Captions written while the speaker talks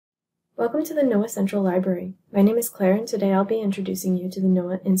Welcome to the NOAA Central Library. My name is Claire, and today I'll be introducing you to the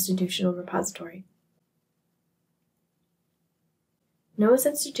NOAA Institutional Repository. NOAA's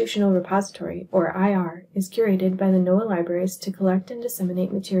Institutional Repository, or IR, is curated by the NOAA libraries to collect and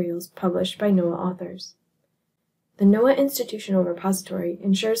disseminate materials published by NOAA authors. The NOAA Institutional Repository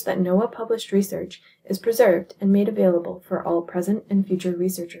ensures that NOAA-published research is preserved and made available for all present and future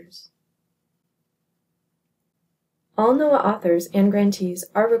researchers. All NOAA authors and grantees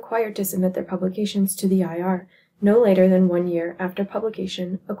are required to submit their publications to the IR no later than 1 year after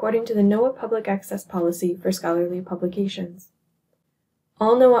publication, according to the NOAA Public Access Policy for Scholarly Publications.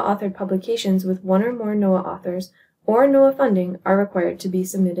 All NOAA-authored publications with one or more NOAA authors or NOAA funding are required to be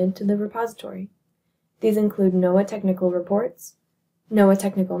submitted to the repository. These include NOAA technical reports, NOAA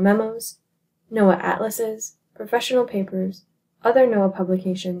technical memos, NOAA atlases, professional papers, other NOAA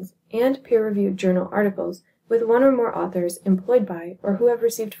publications, and peer-reviewed journal articles with one or more authors employed by or who have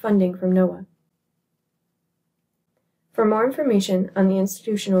received funding from NOAA. For more information on the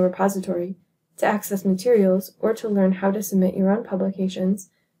Institutional Repository, to access materials, or to learn how to submit your own publications,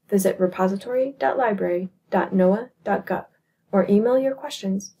 visit repository.library.noaa.gov or email your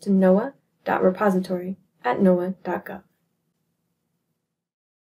questions to noaa.repository@noaa.gov.